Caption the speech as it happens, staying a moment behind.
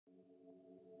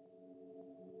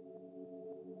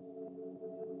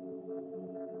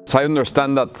So I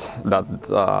understand that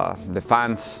the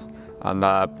fans and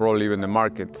probably even the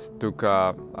market took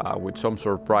with some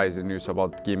surprise the news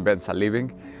about Guy Mbenza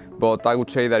leaving. But I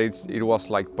would say that it was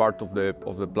like part of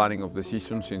the planning of the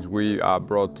season. Since we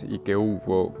brought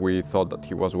Ikeu, we thought that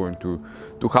he was going to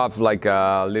have like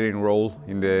a leading role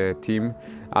in the team,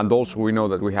 and also we know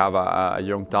that we have a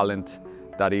young talent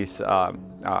that is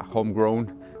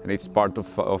homegrown, and it's part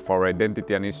of our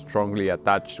identity and is strongly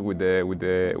attached with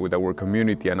our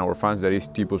community and our fans. That is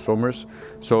Thibaut Sommers.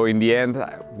 So in the end,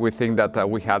 we think that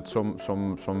we had some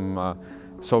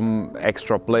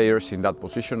extra players in that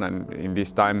position, and in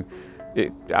this time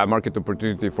a market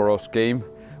opportunity for us came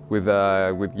with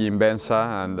Guy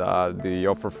Mbenza and the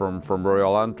offer from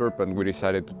Royal Antwerp, and we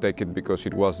decided to take it because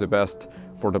it was the best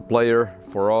for the player,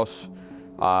 for us,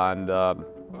 and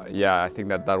yeah, I think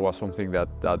that was something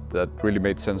that really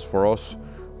made sense for us.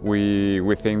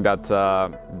 We think that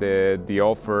the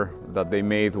offer that they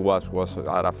made was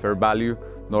at a fair value,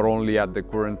 not only at the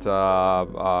current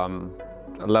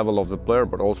level of the player,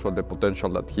 but also the potential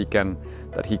that he can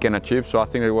achieve. So I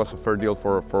think it was a fair deal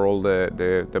for all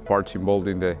the parts involved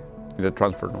in the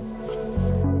transfer.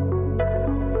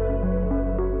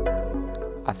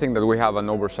 I think that we have an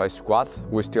oversized squad.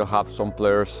 We still have some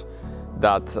players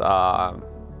that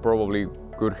probably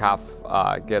could have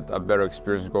get a better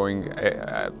experience going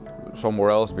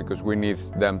somewhere else, because we need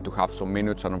them to have some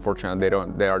minutes, and unfortunately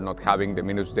they are not having the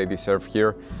minutes they deserve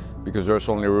here, because there's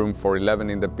only room for 11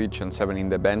 in the pitch and 7 in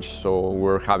the bench. So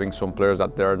we're having some players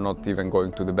that they're not even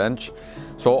going to the bench.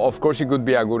 So of course it could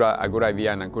be a good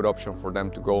idea and a good option for them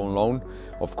to go on loan.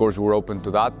 Of course we're open to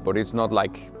that, but it's not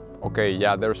like, okay,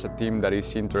 yeah, there's a team that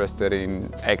is interested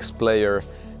in X player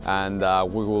and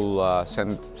we will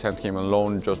send him on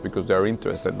loan just because they're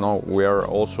interested. No, we are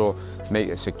also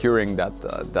securing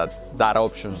that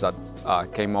options that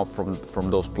came up from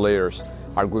those players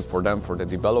are good for them for the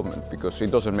development, because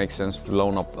it doesn't make sense to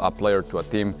loan up a player to a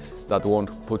team that won't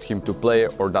put him to play,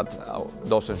 or that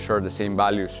doesn't share the same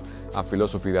values and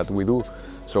philosophy that we do.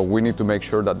 So we need to make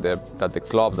sure that the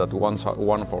club that wants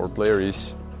one of our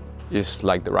players is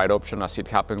like the right option, as it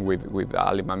happened with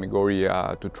Ali Mamigori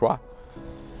to Troyes.